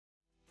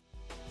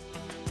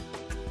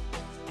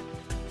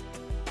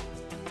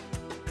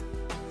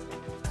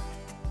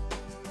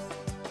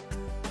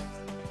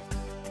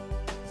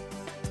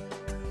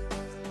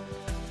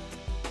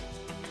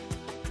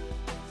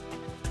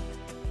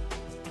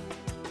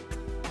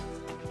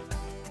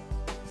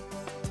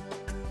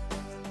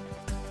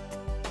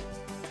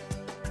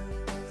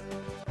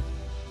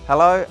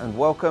Hello and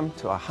welcome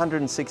to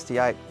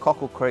 168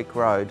 Cockle Creek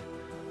Road.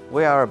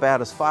 We are about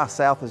as far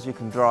south as you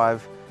can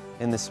drive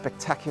in this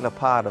spectacular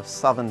part of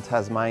southern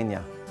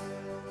Tasmania.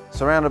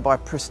 Surrounded by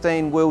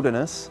pristine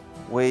wilderness,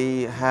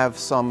 we have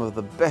some of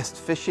the best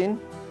fishing,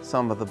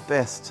 some of the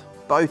best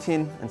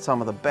boating and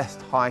some of the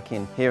best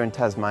hiking here in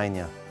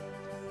Tasmania.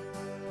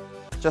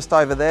 Just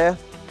over there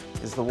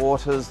is the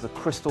waters, the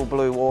crystal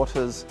blue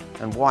waters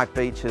and white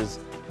beaches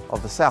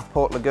of the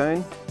Southport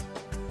Lagoon.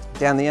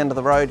 Down the end of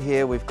the road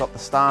here we've got the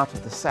start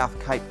of the South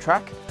Cape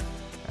Track,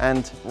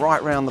 and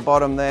right round the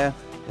bottom there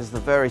is the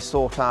very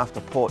sought after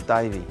Port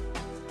Davey.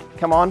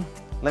 Come on,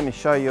 let me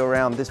show you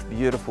around this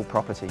beautiful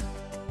property.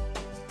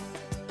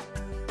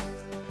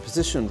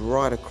 Positioned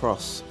right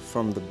across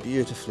from the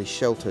beautifully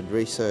sheltered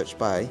Recherche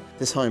Bay,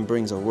 this home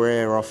brings a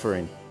rare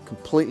offering.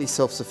 Completely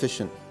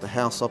self-sufficient, the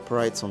house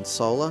operates on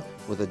solar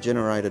with a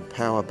generated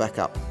power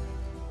backup.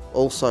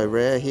 Also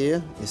rare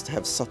here is to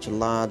have such a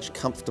large,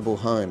 comfortable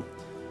home.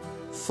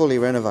 Fully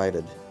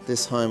renovated,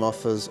 this home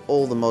offers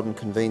all the modern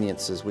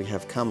conveniences we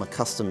have come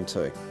accustomed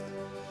to.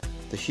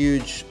 The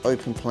huge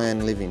open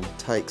plan living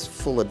takes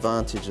full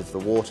advantage of the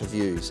water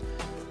views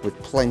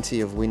with plenty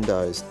of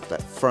windows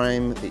that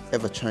frame the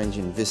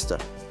ever-changing vista.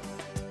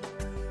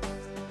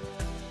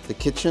 The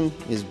kitchen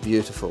is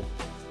beautiful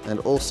and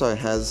also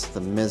has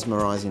the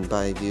mesmerising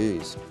bay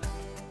views.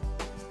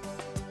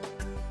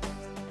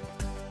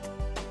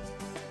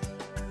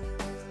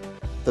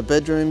 The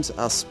bedrooms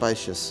are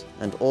spacious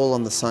and all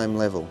on the same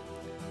level.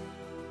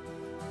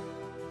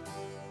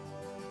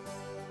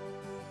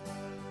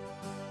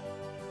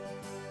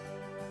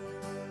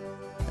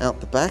 Out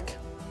the back,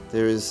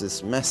 there is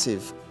this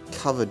massive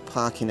covered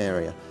parking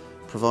area,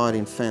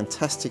 providing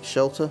fantastic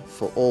shelter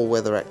for all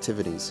weather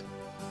activities.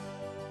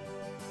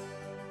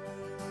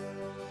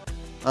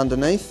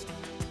 Underneath,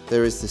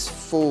 there is this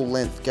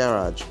full-length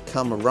garage,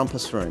 come a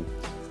rumpus room,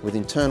 with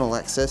internal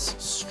access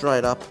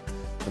straight up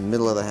the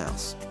middle of the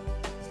house.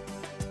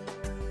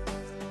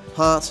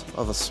 Part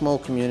of a small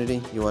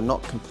community, you are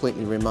not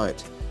completely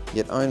remote,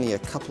 yet only a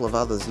couple of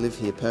others live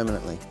here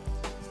permanently.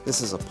 This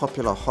is a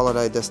popular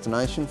holiday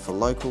destination for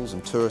locals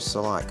and tourists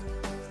alike,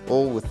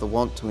 all with the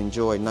want to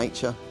enjoy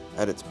nature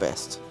at its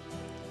best.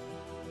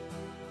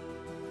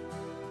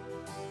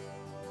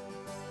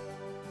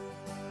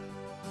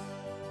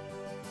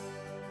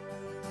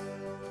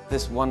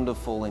 This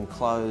wonderful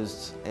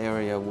enclosed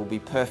area will be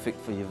perfect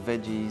for your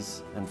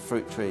veggies and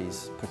fruit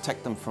trees.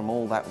 Protect them from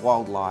all that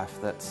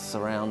wildlife that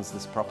surrounds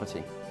this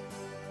property.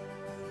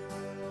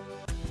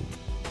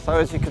 So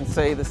as you can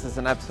see, this is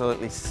an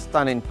absolutely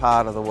stunning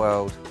part of the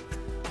world.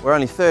 We're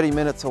only 30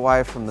 minutes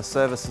away from the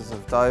services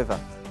of Dover,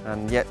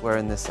 and yet we're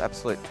in this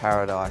absolute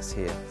paradise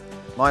here.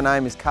 My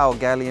name is Karl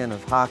Gallienne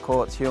of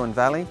Harcourts, Huon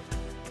Valley.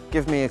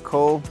 Give me a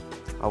call.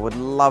 I would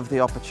love the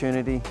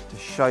opportunity to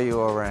show you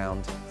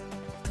around.